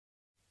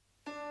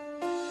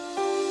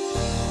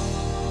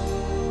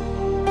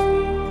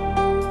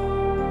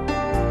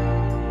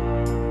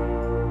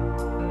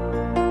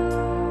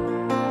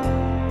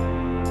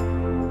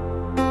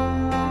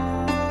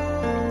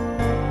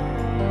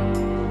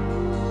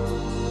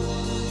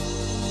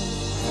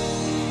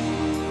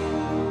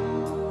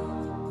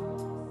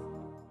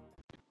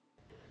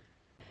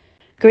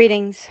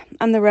Greetings.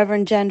 I'm the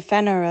Reverend Jen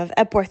Fenner of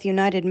Epworth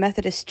United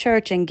Methodist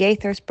Church in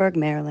Gaithersburg,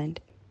 Maryland.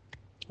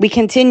 We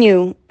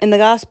continue in the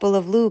Gospel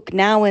of Luke,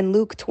 now in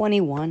Luke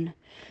 21.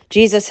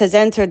 Jesus has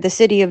entered the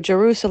city of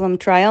Jerusalem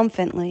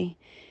triumphantly.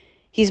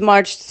 He's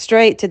marched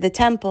straight to the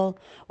temple,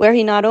 where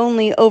he not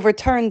only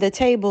overturned the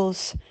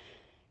tables,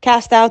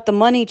 cast out the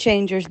money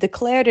changers,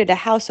 declared it a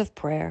house of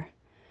prayer.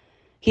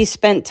 He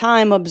spent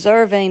time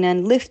observing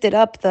and lifted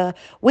up the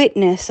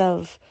witness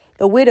of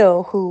the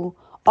widow who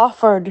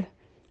offered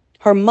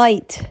her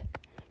mite.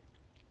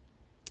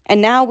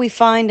 And now we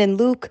find in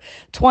Luke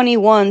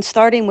 21,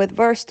 starting with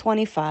verse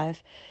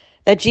 25,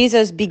 that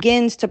Jesus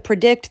begins to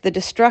predict the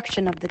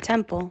destruction of the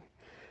temple.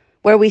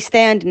 Where we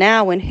stand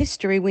now in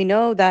history, we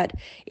know that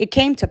it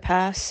came to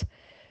pass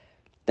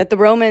that the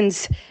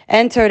Romans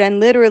entered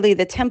and literally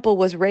the temple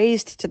was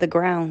razed to the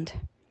ground.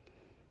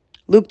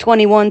 Luke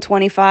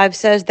 21:25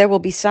 says, "There will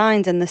be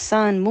signs in the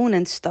sun, moon,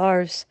 and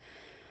stars.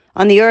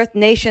 On the earth,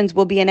 nations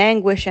will be in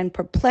anguish and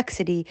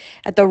perplexity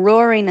at the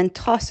roaring and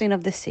tossing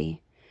of the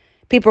sea.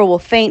 People will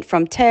faint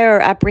from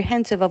terror,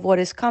 apprehensive of what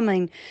is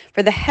coming,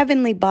 for the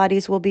heavenly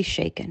bodies will be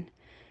shaken.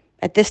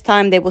 At this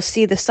time they will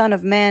see the Son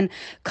of Man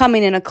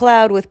coming in a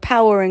cloud with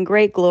power and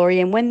great glory.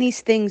 And when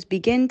these things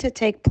begin to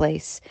take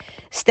place,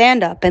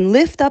 stand up and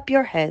lift up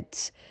your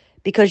heads,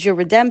 because your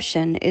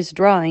redemption is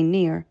drawing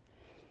near."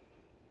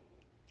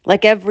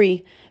 Like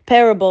every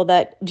parable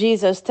that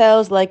Jesus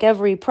tells, like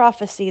every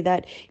prophecy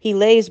that he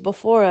lays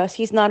before us,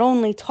 he's not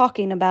only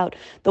talking about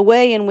the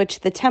way in which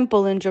the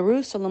temple in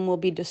Jerusalem will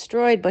be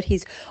destroyed, but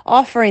he's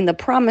offering the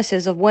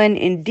promises of when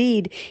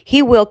indeed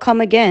he will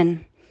come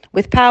again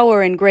with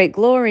power and great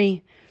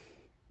glory.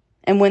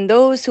 And when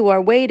those who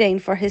are waiting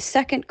for his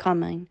second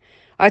coming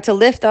are to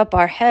lift up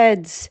our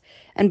heads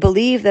and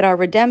believe that our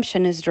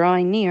redemption is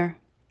drawing near.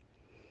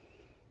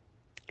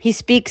 He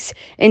speaks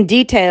in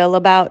detail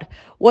about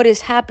what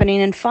is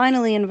happening. And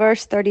finally, in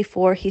verse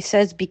 34, he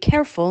says, "Be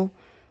careful,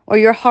 or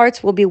your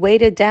hearts will be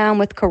weighted down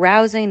with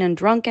carousing and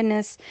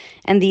drunkenness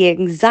and the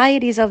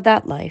anxieties of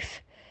that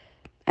life.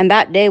 And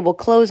that day will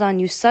close on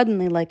you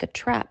suddenly like a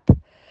trap,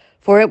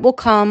 for it will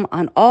come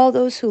on all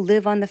those who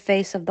live on the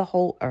face of the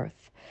whole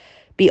earth.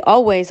 Be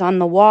always on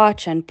the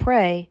watch and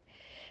pray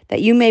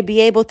that you may be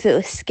able to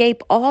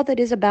escape all that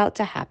is about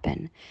to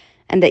happen,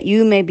 and that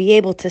you may be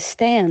able to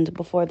stand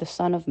before the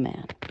Son of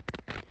Man."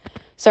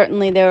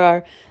 Certainly there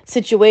are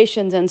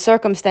situations and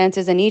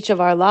circumstances in each of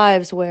our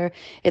lives where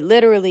it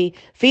literally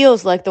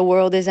feels like the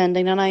world is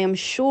ending. And I am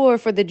sure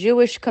for the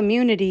Jewish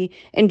community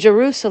in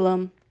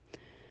Jerusalem,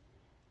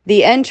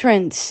 the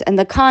entrance and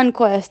the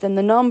conquest and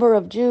the number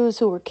of Jews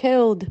who were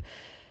killed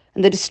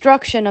and the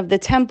destruction of the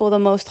temple, the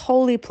most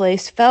holy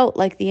place, felt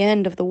like the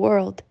end of the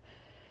world.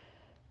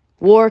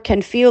 War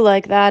can feel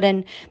like that,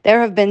 and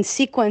there have been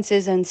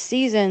sequences and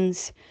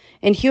seasons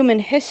in human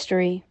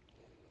history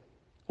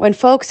when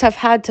folks have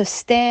had to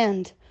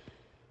stand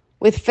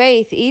with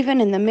faith, even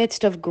in the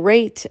midst of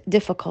great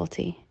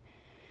difficulty.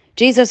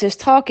 Jesus is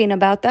talking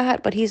about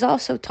that, but he's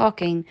also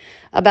talking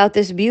about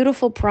this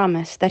beautiful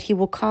promise that he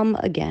will come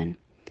again.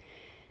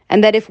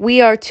 And that if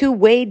we are too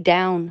weighed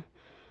down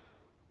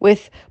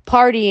with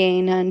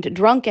partying and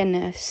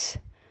drunkenness,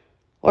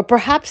 or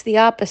perhaps the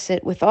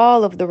opposite, with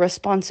all of the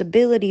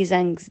responsibilities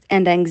and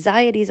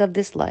anxieties of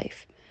this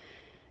life,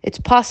 it's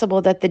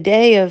possible that the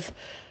day of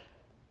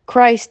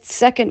Christ's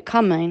second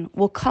coming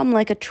will come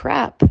like a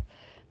trap,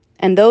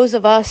 and those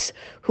of us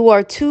who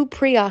are too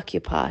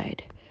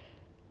preoccupied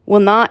will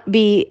not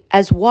be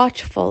as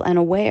watchful and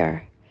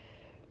aware.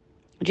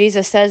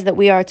 Jesus says that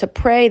we are to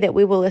pray that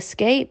we will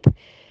escape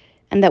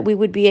and that we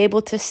would be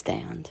able to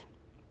stand.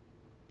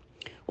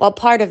 While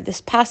part of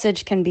this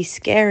passage can be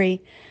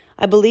scary,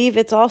 I believe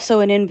it's also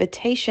an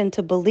invitation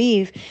to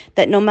believe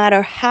that no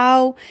matter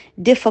how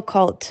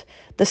difficult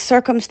the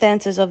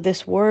circumstances of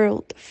this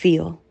world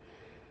feel,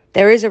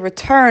 there is a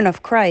return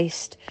of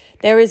Christ.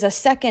 There is a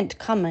second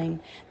coming.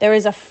 There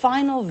is a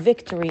final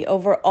victory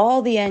over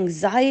all the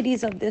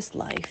anxieties of this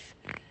life.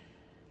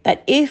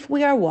 That if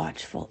we are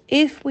watchful,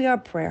 if we are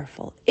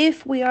prayerful,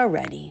 if we are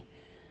ready,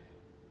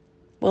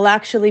 will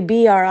actually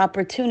be our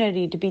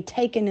opportunity to be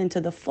taken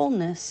into the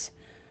fullness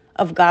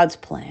of God's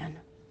plan.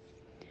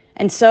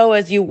 And so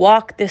as you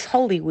walk this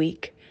Holy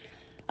Week,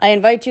 I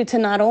invite you to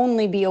not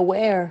only be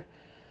aware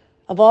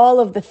of all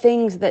of the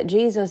things that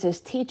Jesus is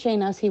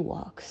teaching as he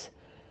walks.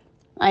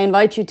 I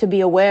invite you to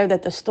be aware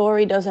that the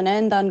story doesn't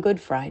end on Good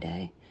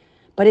Friday,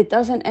 but it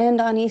doesn't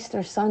end on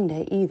Easter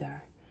Sunday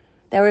either.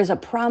 There is a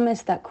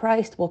promise that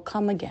Christ will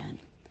come again,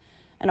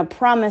 and a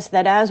promise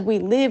that as we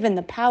live in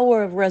the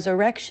power of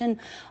resurrection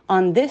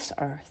on this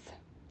earth,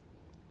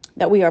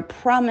 that we are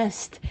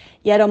promised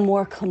yet a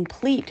more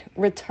complete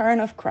return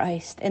of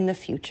Christ in the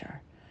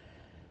future.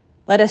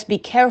 Let us be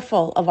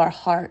careful of our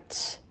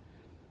hearts,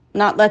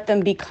 not let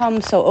them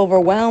become so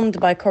overwhelmed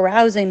by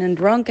carousing and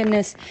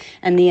drunkenness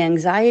and the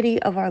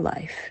anxiety of our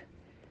life.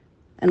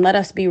 And let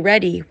us be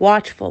ready,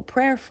 watchful,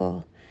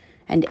 prayerful,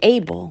 and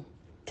able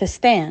to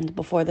stand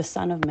before the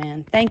Son of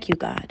Man. Thank you,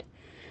 God.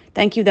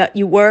 Thank you that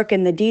you work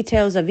in the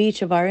details of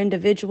each of our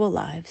individual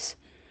lives.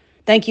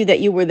 Thank you that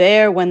you were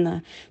there when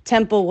the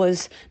temple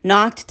was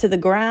knocked to the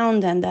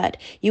ground and that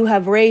you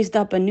have raised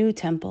up a new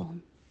temple.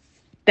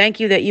 Thank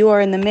you that you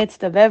are in the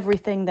midst of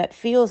everything that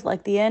feels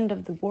like the end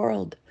of the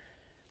world.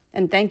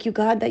 And thank you,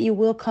 God, that you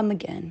will come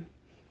again,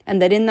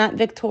 and that in that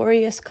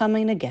victorious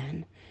coming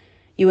again,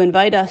 you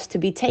invite us to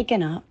be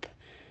taken up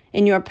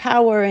in your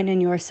power and in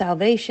your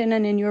salvation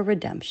and in your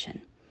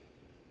redemption.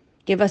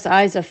 Give us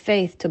eyes of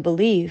faith to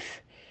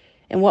believe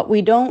in what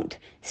we don't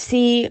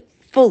see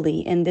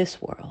fully in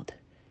this world.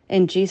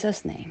 In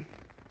Jesus' name,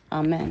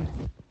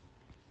 amen.